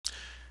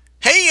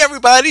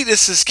everybody,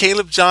 this is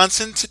Caleb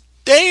Johnson.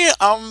 Today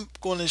I'm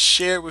going to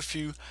share with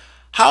you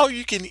how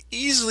you can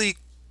easily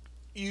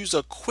use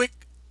a quick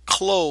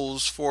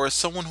close for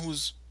someone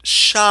who's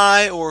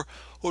shy or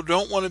who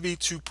don't want to be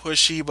too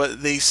pushy,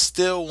 but they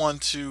still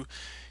want to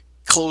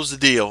close the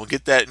deal,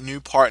 get that new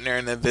partner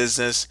in their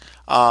business.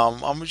 I'm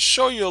going to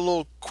show you a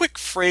little quick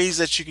phrase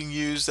that you can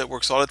use that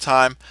works all the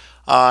time.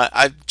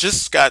 I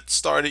just got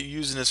started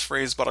using this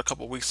phrase about a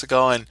couple weeks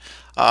ago, and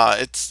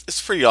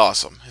it's pretty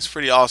awesome. It's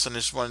pretty awesome.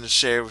 Just wanted to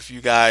share with you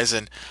guys,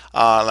 and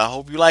I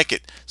hope you like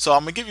it. So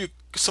I'm gonna give you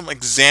some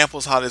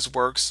examples how this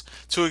works,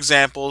 two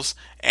examples,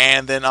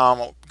 and then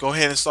go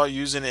ahead and start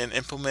using it and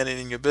implement it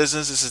in your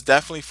business. This is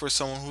definitely for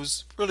someone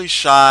who's really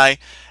shy.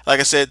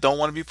 Like I said, don't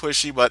want to be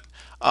pushy, but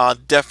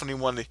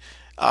definitely want to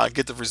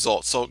get the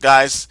results. So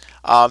guys,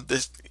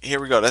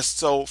 here we go.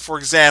 So for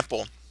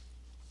example,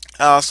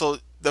 so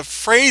the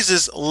phrase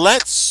is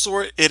let's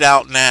sort it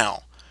out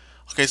now.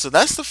 Okay, so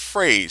that's the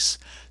phrase.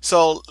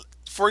 So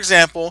for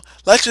example,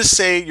 let's just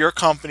say your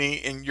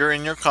company, and you're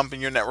in your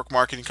company, your network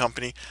marketing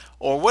company,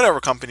 or whatever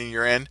company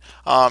you're in.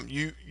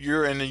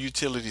 You're in a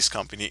utilities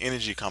company,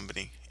 energy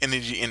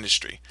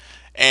industry,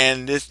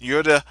 and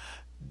you're the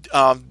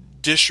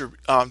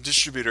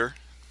distributor.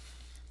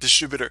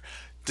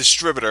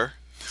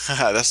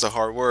 That's a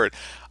hard word.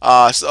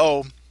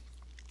 So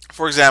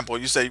for example,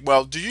 you say,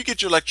 well, do you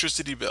get your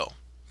electricity bill?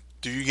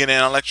 Do you get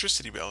an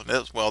electricity bill?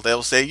 Well,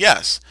 they'll say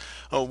yes.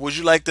 Oh, would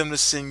you like them to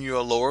send you a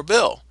lower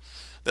bill?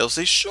 They'll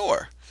say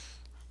sure.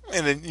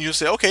 And then you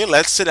say, okay,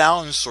 let's sit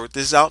down and sort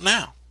this out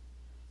now.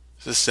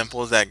 It's as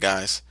simple as that,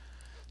 guys.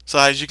 So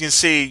as you can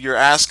see, you're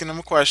asking them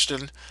a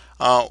question.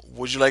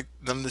 Would you like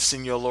them to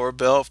send you a lower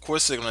bill? Of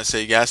course they're going to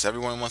say yes.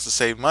 Everyone wants to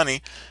save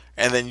money.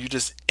 And then you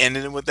just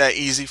ended it with that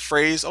easy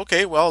phrase.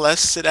 Okay, well,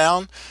 let's sit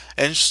down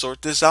and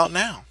sort this out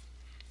now.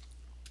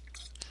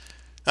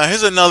 Now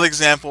here's another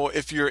example.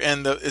 If you're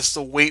in it's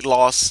the weight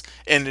loss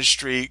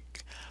industry,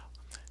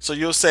 so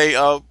you'll say,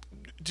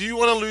 do you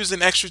want to lose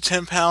an extra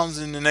 10 pounds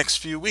in the next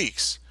few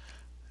weeks?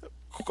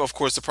 Of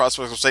course the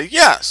prospect will say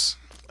yes,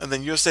 and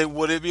then you'll say,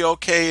 would it be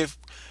okay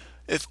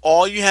if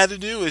all you had to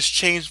do is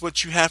change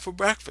what you had for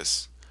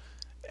breakfast?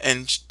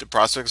 And the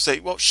prospect will say,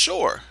 well,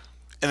 sure.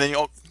 And then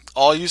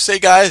all you say,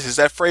 guys, is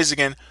that phrase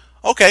again.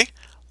 Okay,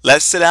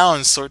 let's sit down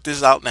and sort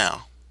this out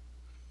now.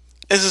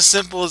 It's as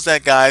simple as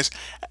that, guys.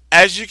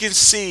 As you can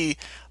see,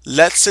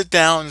 let's sit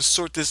down and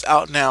sort this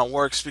out now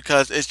works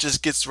because it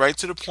just gets right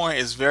to the point.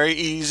 It's very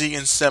easy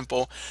and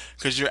simple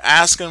because you're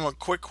asking them a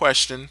quick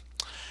question,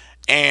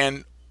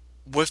 and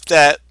with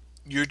that,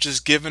 you're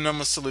just giving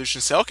them a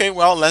solution. Say, okay,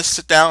 well, let's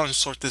sit down and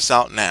sort this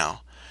out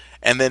now.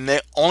 And then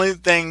the only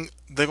thing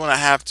they're going to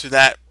have to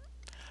that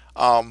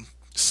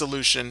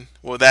solution,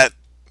 well, that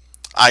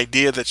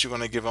idea that you're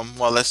going to give them,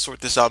 well, let's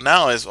sort this out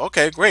now, is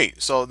okay,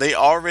 great. So they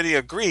already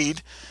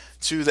agreed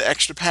to the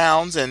extra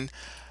pounds, and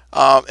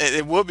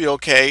it would be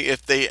okay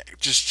if they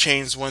just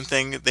change one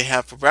thing that they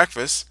have for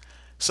breakfast.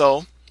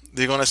 So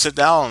they're going to sit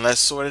down and let's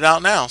sort it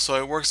out now. So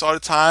it works all the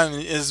time.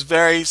 It's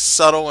very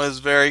subtle. It's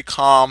very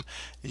calm.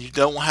 You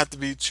don't have to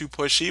be too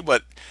pushy,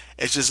 but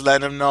it's just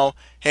letting them know,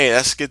 hey,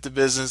 let's get the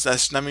business.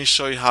 Let me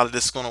show you how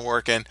this is going to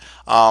work, and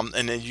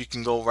then you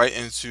can go right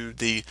into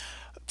the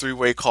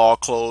three-way call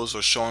close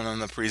or showing them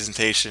the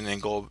presentation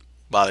and go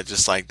about it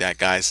just like that,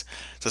 guys.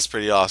 That's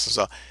pretty awesome.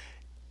 So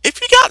if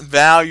you got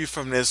value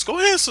from this, go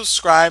ahead and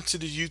subscribe to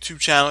the YouTube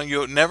channel.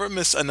 You'll never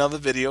miss another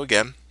video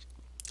again.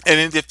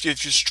 And if you're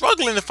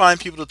struggling to find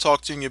people to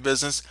talk to in your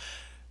business,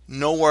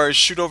 no worries.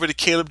 Shoot over to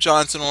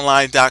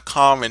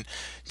CalebJohnsonOnline.com and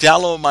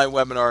download my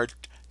webinar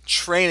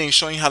training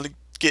showing you how to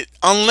get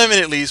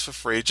unlimited leads for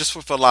free, just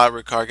with a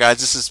library card, guys.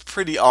 This is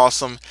pretty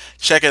awesome.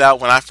 Check it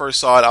out. When I first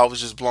saw it, I was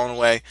just blown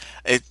away.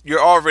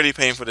 You're already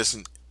paying for this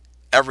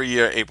every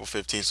year, April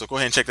 15th. So go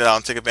ahead and check that out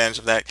and take advantage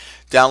of that.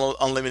 Download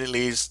unlimited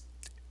leads.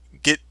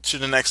 Get to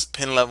the next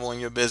pin level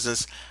in your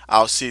business.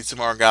 I'll see you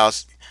tomorrow,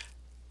 guys.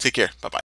 Take care. Bye-bye.